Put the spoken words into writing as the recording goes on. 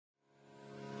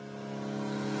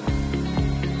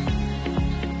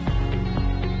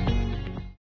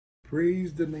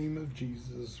Praise the name of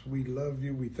Jesus. We love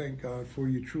you. We thank God for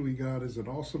you. Truly, God is an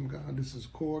awesome God. This is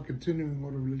CORE, Continuing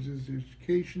Order Religious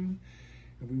Education.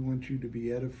 And we want you to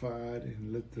be edified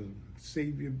and let the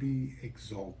Savior be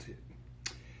exalted.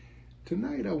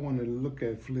 Tonight, I want to look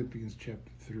at Philippians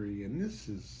chapter 3. And this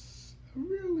is a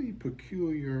really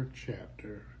peculiar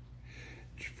chapter.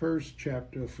 First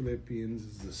chapter of Philippians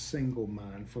is a single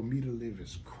mind. For me to live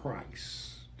is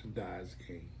Christ, to die is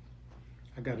gain.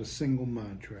 I got a single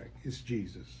mind track. It's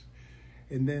Jesus.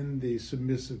 And then the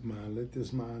submissive mind, let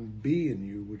this mind be in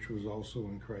you, which was also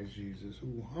in Christ Jesus,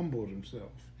 who humbled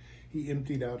himself. He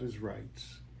emptied out his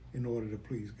rights in order to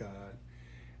please God.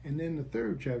 And then the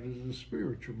third chapter is the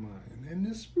spiritual mind. And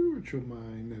this spiritual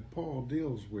mind that Paul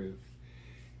deals with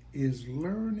is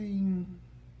learning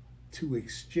to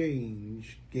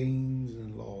exchange gains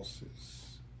and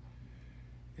losses.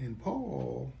 And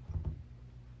Paul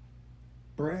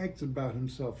brags about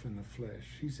himself in the flesh.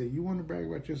 He said, you want to brag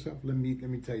about yourself? Let me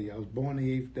tell you, I was born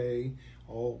the 8th day.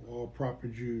 All proper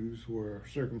Jews were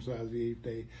circumcised the 8th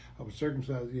day. I was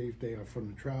circumcised the 8th day. I'm from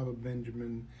the tribe of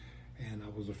Benjamin, and I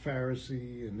was a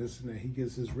Pharisee, and this and that. He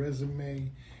gives his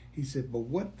resume. He said, but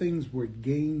what things were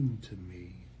gained to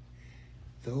me,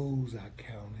 those I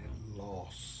counted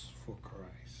loss for Christ.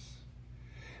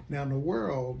 Now, the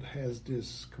world has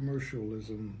this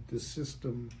commercialism, this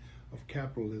system of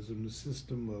capitalism, the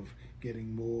system of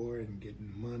getting more and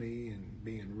getting money and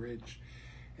being rich.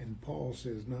 And Paul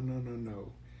says,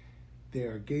 no.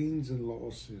 There are gains and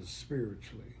losses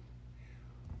spiritually.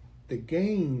 The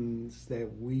gains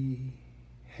that we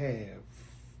have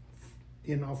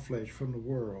in our flesh from the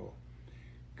world,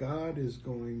 God is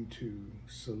going to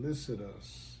solicit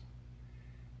us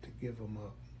to give them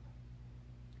up,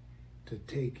 to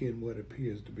take in what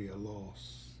appears to be a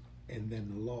loss, and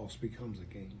then the loss becomes a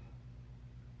gain.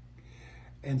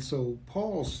 And so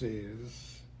Paul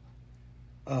says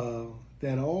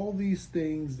that all these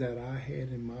things that I had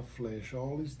in my flesh,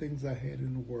 all these things I had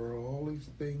in the world, all these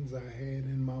things I had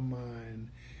in my mind,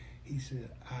 he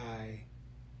said, I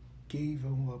gave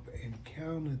them up and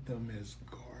counted them as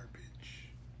garbage.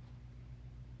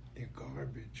 They're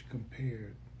garbage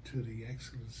compared to the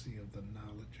excellency of the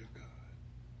knowledge of God.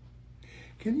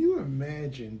 Can you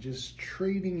imagine just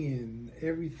trading in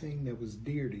everything that was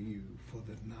dear to you for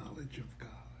the knowledge of God,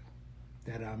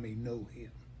 that I may know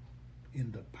him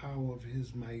in the power of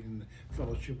his might and the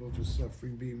fellowship of his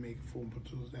suffering, being made conformed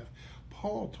to his death?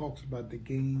 Paul talks about the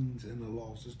gains and the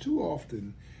losses. Too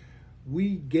often,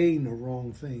 we gain the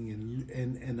wrong thing,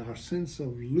 and our sense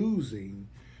of losing,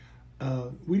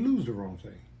 we lose the wrong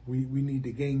thing. We need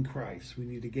to gain Christ. We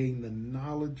need to gain the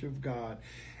knowledge of God.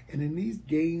 And in these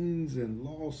gains and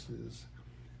losses,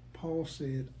 Paul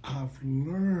said, I've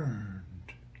learned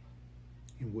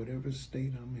in whatever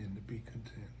state I'm in to be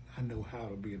content. I know how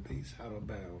to be abased, how to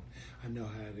abound. I know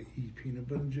how to eat peanut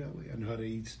butter and jelly. I know how to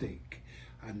eat steak.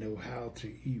 I know how to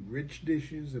eat rich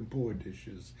dishes and poor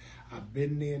dishes. I've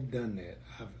been there, done that.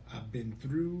 I've been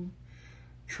through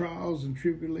trials and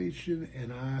tribulation,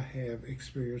 and I have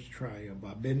experienced triumph.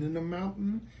 I've been in the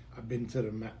mountain. I've been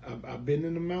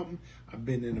in the mountain. I've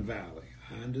been in the valley.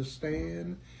 I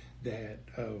understand that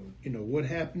what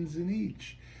happens in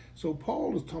each. So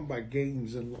Paul is talking about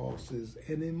gains and losses,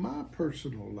 and in my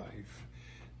personal life,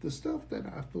 the stuff that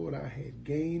I thought I had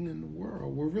gained in the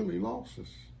world were really losses,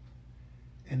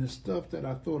 and the stuff that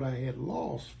I thought I had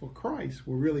lost for Christ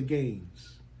were really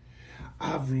gains.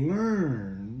 I've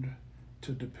learned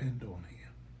to depend on him.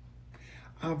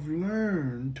 I've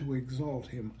learned to exalt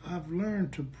him. I've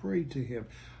learned to pray to him.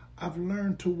 I've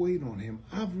learned to wait on him.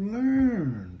 I've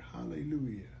learned,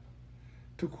 hallelujah,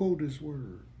 to quote his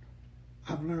word.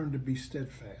 I've learned to be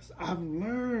steadfast. I've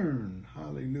learned,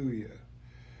 hallelujah,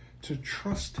 to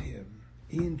trust him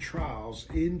in trials,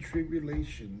 in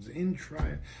tribulations, in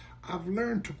trial. I've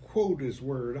learned to quote his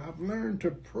word. I've learned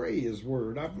to pray his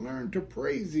word. I've learned to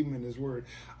praise him in his word.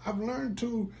 I've learned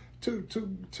to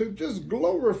just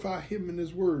glorify him in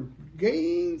his word.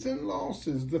 Gains and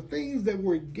losses, the things that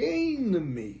were gained to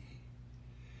me,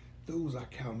 those I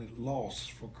counted loss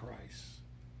for Christ,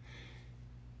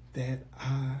 that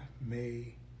I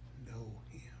may know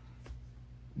him.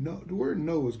 No, the word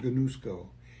know is gnosko.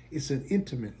 It's an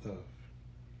intimate love.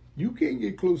 You can't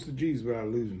get close to Jesus without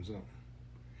losing something.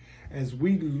 As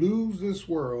we lose this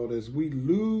world, as we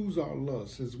lose our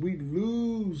lusts, as we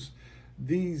lose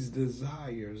these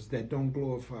desires that don't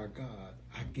glorify God,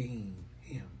 I gain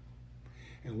him.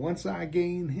 And once I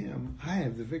gain him, I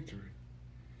have the victory.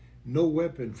 No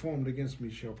weapon formed against me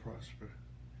shall prosper.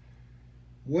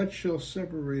 What shall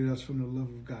separate us from the love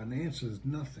of God? And the answer is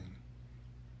nothing.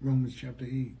 Romans chapter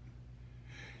 8.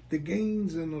 The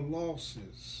gains and the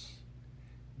losses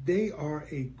they are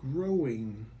a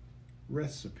growing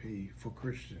recipe for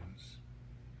Christians.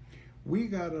 We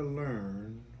got to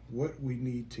learn what we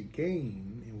need to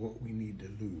gain and what we need to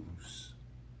lose.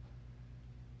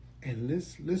 And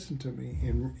listen to me.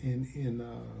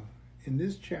 In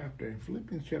this chapter, in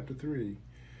Philippians chapter 3,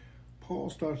 Paul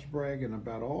starts bragging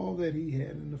about all that he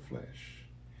had in the flesh.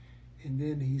 And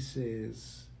then he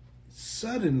says,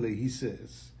 suddenly he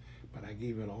says, but I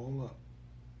gave it all up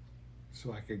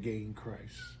so I could gain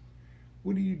Christ.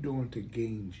 What are you doing to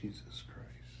gain Jesus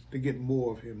Christ? To get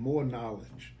more of him, more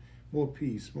knowledge, more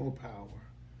peace, more power,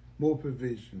 more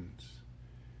provisions.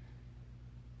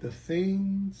 The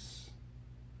things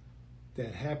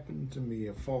that happened to me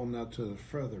have fallen out to the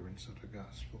furtherance of the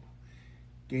gospel.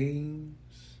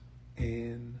 Gains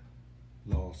and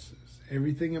losses.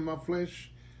 Everything in my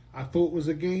flesh I thought was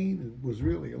a gain, it was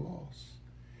really a loss.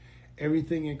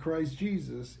 Everything in Christ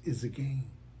Jesus is a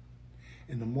gain.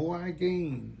 And the more I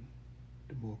gain,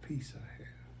 the more peace I have.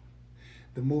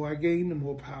 The more I gain, the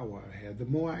more power I have. The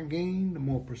more I gain, the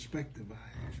more perspective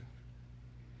I have.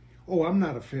 Oh, I'm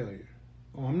not a failure.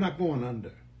 Oh, I'm not going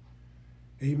under.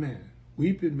 Amen.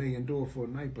 Weeping may endure for a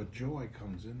night, but joy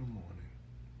comes in the morning.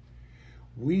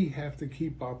 We have to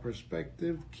keep our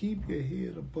perspective, keep your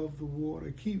head above the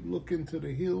water, keep looking to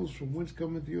the hills from whence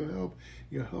cometh your help.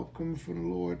 Your help comes from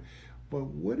the Lord. But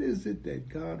what is it that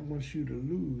God wants you to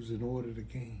lose in order to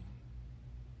gain?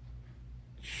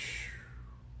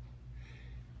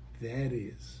 That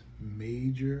is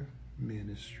major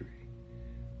ministry.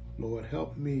 Lord,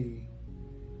 help me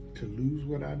to lose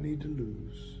what I need to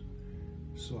lose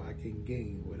so I can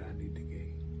gain what I need to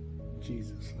gain.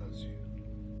 Jesus loves you.